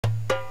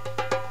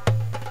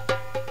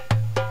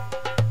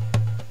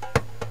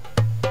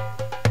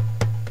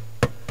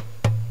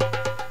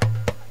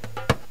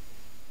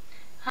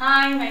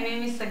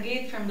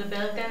Sagit from the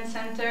Belly Dance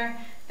Center.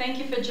 Thank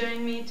you for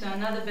joining me to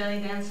another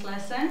belly dance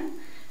lesson.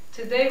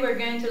 Today we're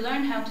going to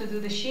learn how to do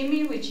the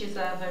shimmy, which is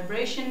a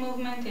vibration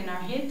movement in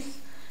our hips.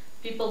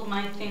 People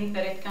might think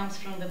that it comes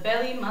from the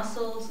belly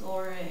muscles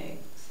or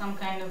some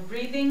kind of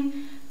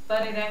breathing,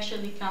 but it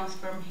actually comes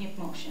from hip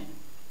motion.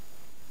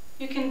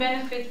 You can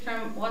benefit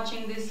from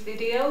watching this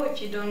video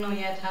if you don't know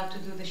yet how to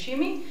do the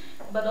shimmy,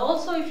 but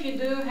also if you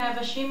do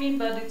have a shimmy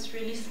but it's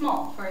really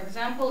small. For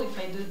example, if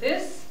I do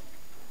this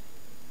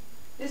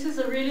is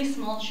a really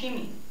small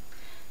shimmy.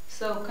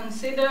 So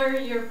consider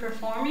you're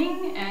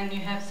performing and you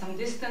have some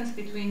distance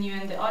between you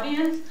and the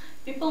audience.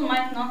 People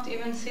might not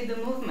even see the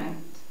movement.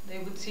 They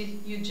would see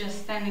you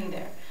just standing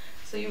there.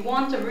 So you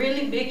want a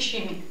really big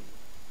shimmy.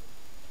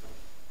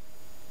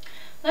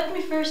 Let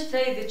me first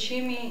say that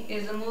shimmy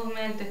is a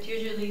movement that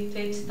usually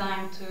takes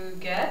time to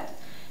get,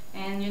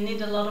 and you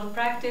need a lot of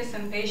practice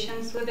and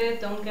patience with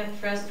it. Don't get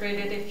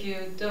frustrated if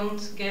you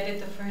don't get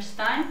it the first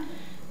time.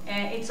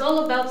 It's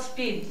all about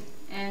speed,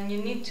 and you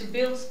need to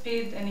build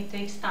speed, and it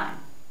takes time.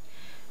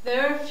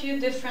 There are a few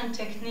different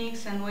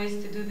techniques and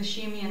ways to do the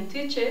shimmy and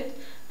teach it.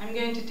 I'm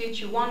going to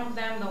teach you one of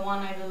them, the one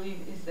I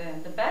believe is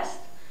the best,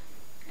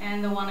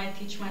 and the one I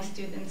teach my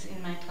students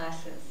in my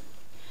classes.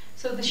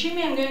 So the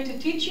shimmy I'm going to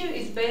teach you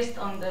is based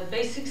on the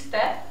basic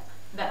step,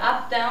 the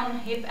up-down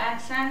hip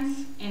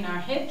accents in our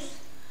hips,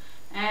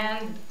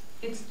 and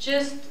it's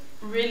just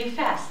really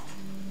fast.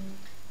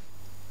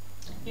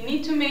 You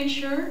need to make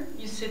sure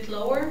you sit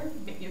lower,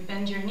 you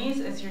bend your knees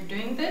as you're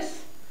doing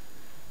this,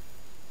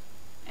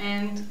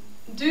 and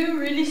do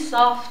really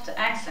soft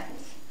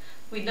accents.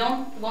 We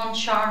don't want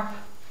sharp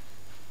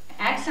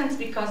accents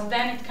because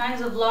then it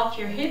kind of blocks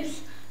your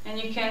hips and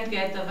you can't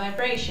get the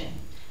vibration.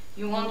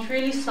 You want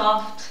really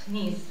soft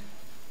knees.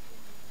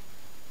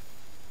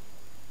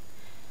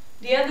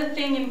 The other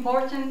thing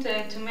important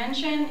to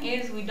mention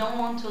is we don't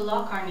want to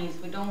lock our knees.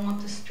 We don't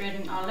want to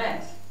straighten our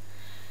legs.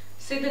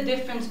 See the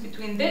difference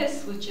between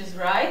this, which is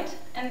right,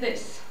 and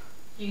this.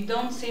 You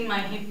don't see my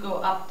hip go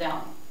up,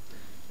 down.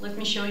 Let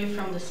me show you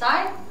from the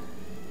side.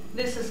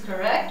 This is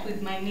correct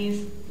with my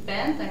knees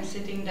bent. I'm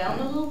sitting down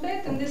a little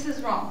bit, and this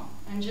is wrong.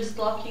 I'm just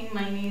locking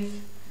my knees.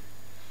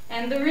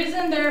 And there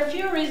are a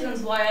few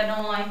reasons why I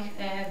don't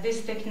like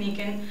this technique,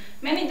 and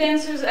many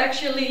dancers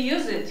actually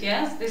use it,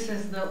 yes? This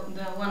is the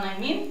one I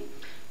mean.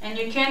 And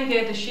you can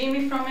get a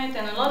shimmy from it,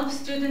 and a lot of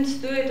students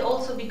do it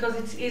also because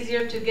it's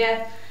easier to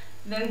get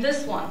than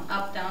this one,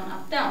 up, down,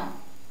 up, down.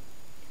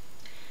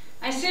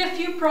 I see a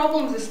few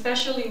problems,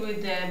 especially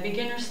with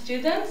beginner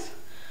students.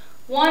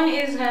 One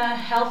is a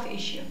health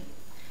issue.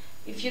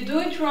 If you do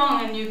it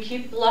wrong and you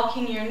keep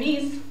locking your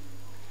knees,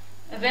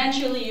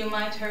 eventually you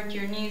might hurt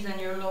your knees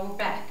and your lower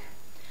back.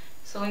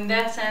 So in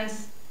that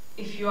sense,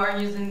 if you are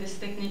using this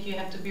technique, you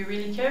have to be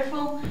really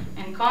careful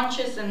and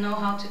conscious and know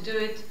how to do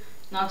it,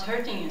 not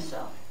hurting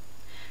yourself.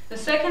 The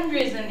second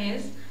reason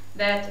is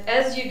that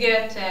as you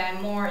get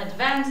more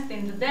advanced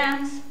in the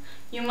dance,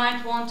 you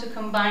might want to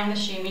combine the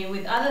shimmy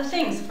with other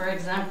things. For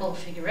example,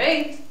 figure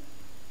eight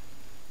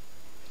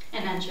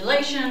and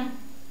undulation.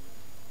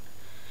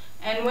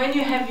 And when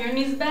you have your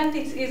knees bent,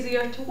 it's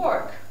easier to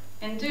work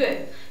and do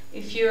it.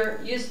 If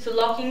you're used to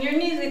locking your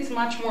knees, it's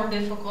much more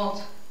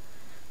difficult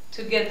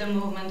to get the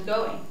movement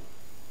going.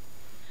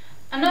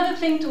 Another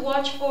thing to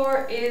watch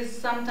for is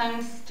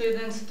sometimes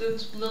students do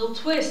little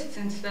twists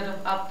instead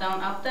of up,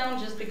 down,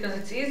 just because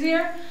it's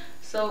easier.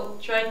 So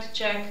try to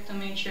check to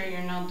make sure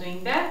you're not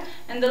doing that.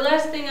 And the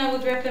last thing I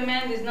would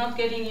recommend is not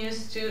getting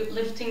used to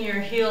lifting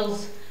your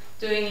heels,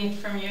 doing it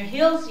from your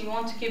heels. You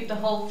want to keep the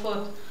whole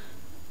foot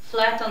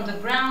flat on the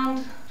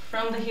ground.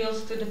 From the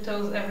heels to the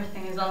toes,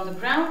 everything is on the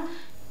ground.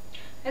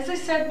 As I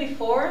said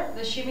before,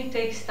 the shimmy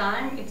takes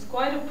time. It's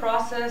quite a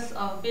process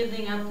of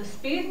building up the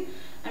speed.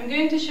 I'm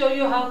going to show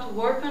you how to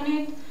work on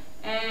it,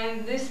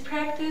 and this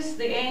practice,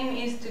 the aim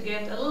is to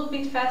get a little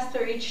bit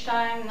faster each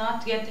time,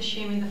 not get the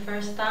shimmy the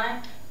first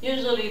time.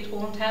 Usually it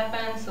won't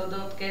happen, so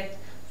don't get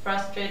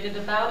frustrated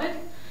about it.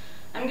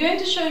 I'm going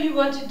to show you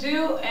what to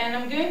do, and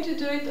I'm going to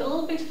do it a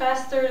little bit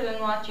faster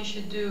than what you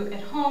should do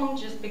at home,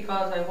 just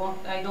because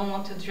I don't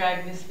want to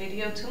drag this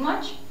video too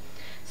much.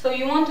 So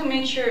you want to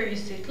make sure you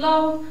sit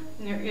low,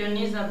 your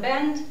knees are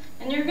bent,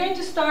 and you're going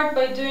to start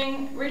by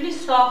doing really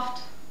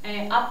soft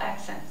up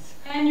accents.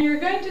 And you're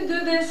going to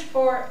do this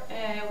for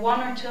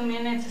 1 or 2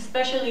 minutes,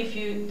 especially if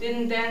you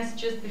didn't dance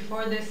just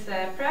before this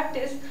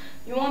practice.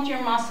 You want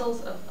your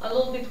muscles a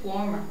little bit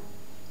warmer.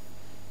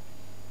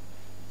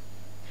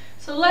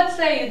 So let's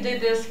say you did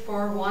this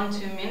for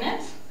 1-2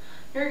 minutes.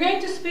 You're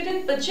going to speed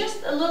it, but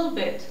just a little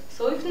bit.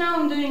 So if now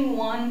I'm doing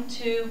 1,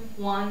 2,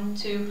 1,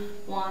 2,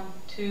 1,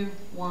 2,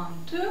 1,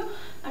 2,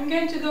 I'm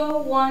going to go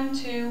 1,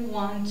 2,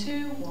 1,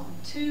 2, 1,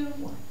 2,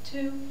 1,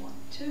 2, 1,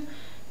 2,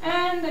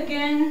 and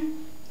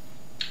again.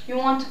 You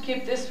want to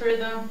keep this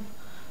rhythm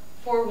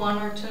for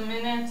 1 or 2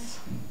 minutes,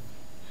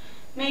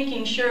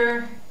 making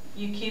sure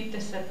you keep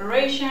the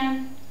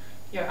separation.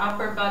 Your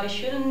upper body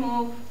shouldn't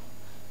move.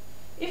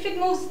 If it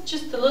moves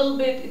just a little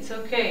bit, it's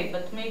okay,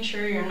 but make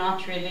sure you're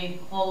not really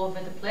all over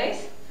the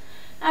place.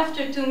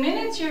 After 2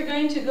 minutes, you're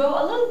going to go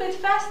a little bit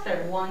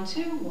faster. 1,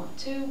 2, 1,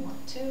 2, 1,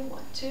 2,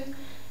 1, 2.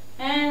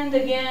 And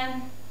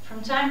again,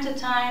 from time to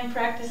time,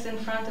 practice in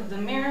front of the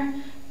mirror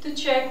to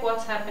check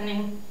what's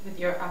happening with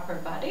your upper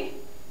body.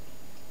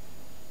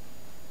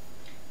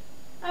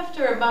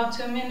 After about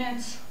 2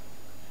 minutes,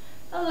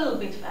 a little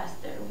bit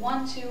faster.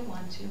 1, 2,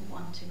 1, 2,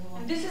 1, 2,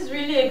 1. And this is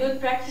really a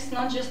good practice,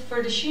 not just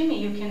for the shimmy.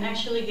 You can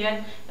actually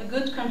get a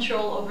good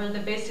control over the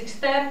basic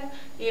step.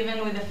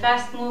 Even with a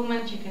fast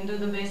movement, you can do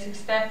the basic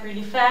step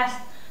really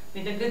fast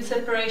with a good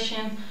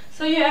separation.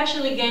 So you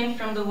actually gain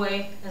from the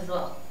way as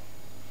well.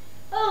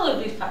 A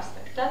little bit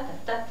faster. Ta ta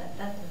ta ta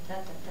ta ta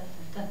ta ta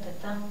ta ta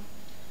ta.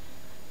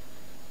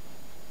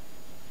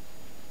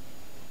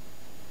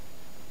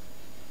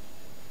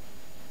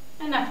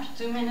 And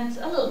after 2 minutes,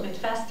 a little bit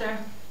faster.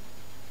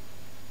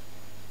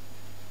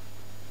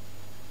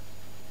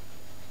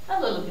 A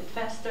little bit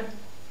faster.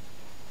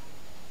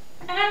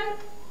 And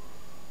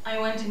I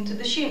went into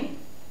the shimmy.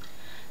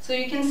 So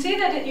you can see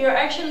that you're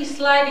actually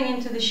sliding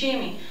into the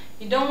shimmy.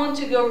 You don't want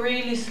to go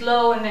really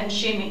slow and then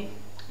shimmy,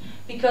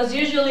 because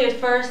usually at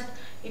first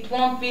it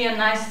won't be a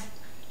nice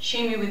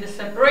shimmy with the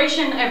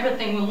separation.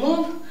 Everything will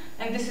move,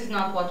 and this is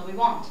not what we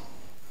want.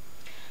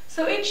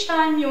 So each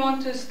time you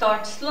want to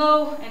start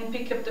slow and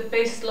pick up the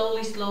pace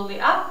slowly, slowly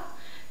up.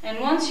 And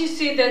once you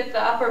see that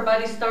the upper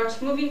body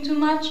starts moving too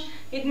much,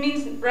 it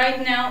means right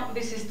now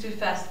this is too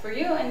fast for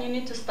you and you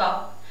need to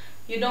stop.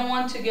 You don't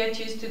want to get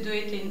used to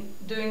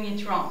doing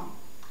it wrong.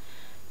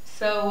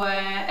 So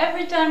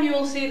every time you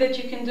will see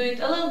that you can do it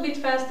a little bit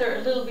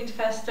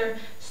faster,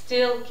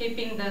 still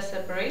keeping the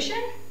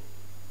separation.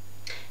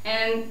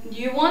 And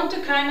you want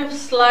to kind of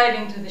slide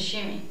into the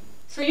shimmy.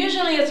 So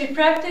usually as you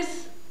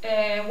practice,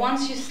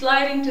 once you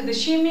slide into the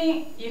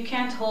shimmy, you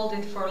can't hold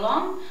it for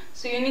long.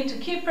 So you need to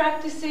keep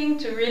practicing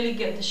to really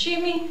get the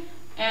shimmy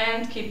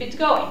and keep it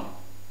going.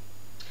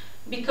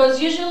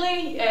 Because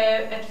usually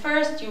at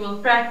first you will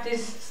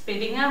practice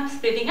speeding up,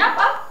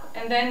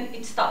 and then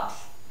it stops.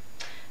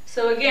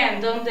 So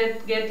again, don't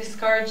get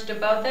discouraged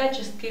about that.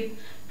 Just keep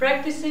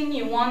practicing.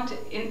 You want,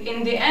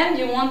 in the end,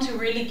 you want to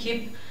really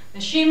keep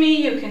the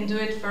shimmy. You can do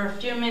it for a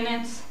few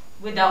minutes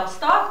without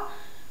stop.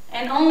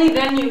 And only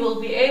then you will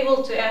be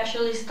able to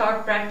actually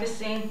start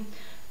practicing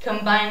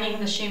combining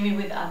the shimmy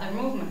with other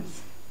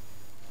movements.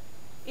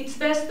 It's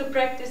best to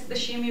practice the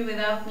shimmy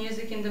without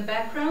music in the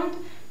background,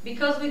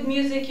 because with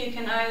music you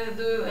can either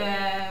do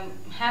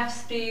half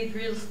speed,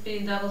 real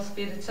speed, double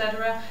speed,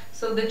 etc.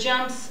 So the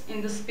jumps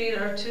in the speed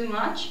are too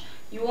much.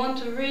 You want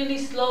to really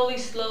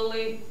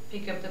slowly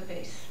pick up the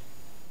pace.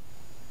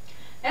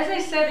 As I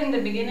said in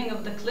the beginning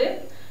of the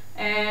clip,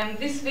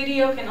 this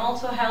video can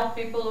also help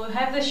people who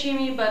have the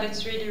shimmy, but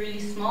it's really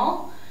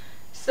small.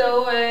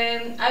 So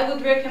I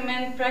would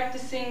recommend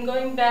practicing,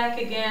 going back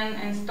again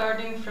and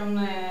starting from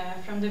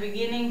the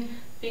beginning,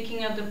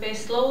 picking up the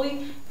pace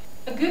slowly.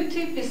 A good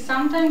tip is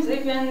sometimes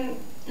even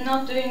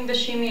not doing the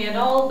shimmy at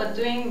all, but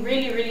doing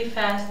really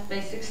fast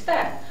basic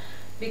step.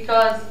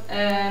 Because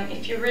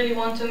if you really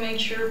want to make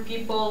sure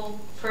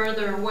people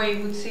further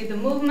away would see the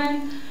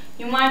movement,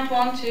 you might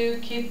want to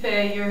keep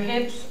your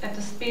hips at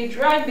the speed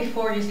right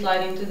before you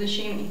slide into the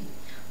shimmy.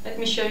 Let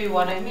me show you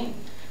what I mean.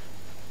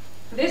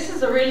 This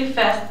is a really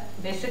fast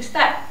basic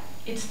step.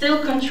 It's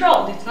still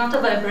controlled, it's not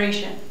a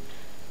vibration.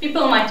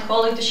 People might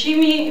call it a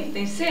shimmy if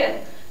they see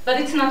it,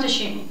 but it's not a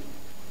shimmy.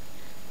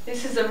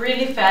 This is a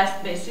really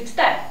fast basic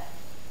step.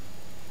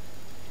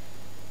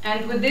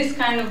 And with this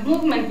kind of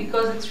movement,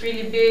 because it's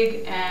really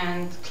big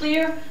and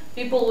clear,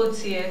 people would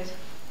see it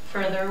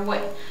further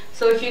away.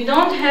 So if you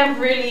don't have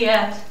really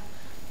yet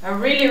a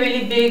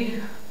really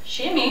big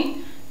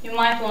shimmy, you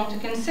might want to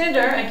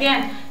consider,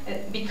 again,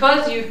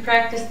 because you've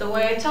practiced the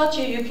way I taught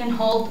you, you can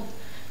hold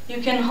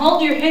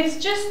your hips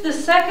just the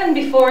second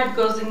before it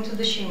goes into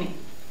the shimmy.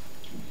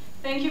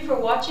 Thank you for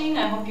watching.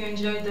 I hope you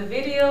enjoyed the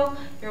video.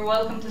 You're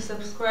welcome to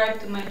subscribe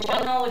to my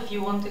channel if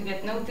you want to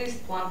get noticed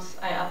once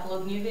I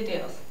upload new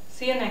videos.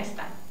 See you next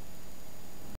time.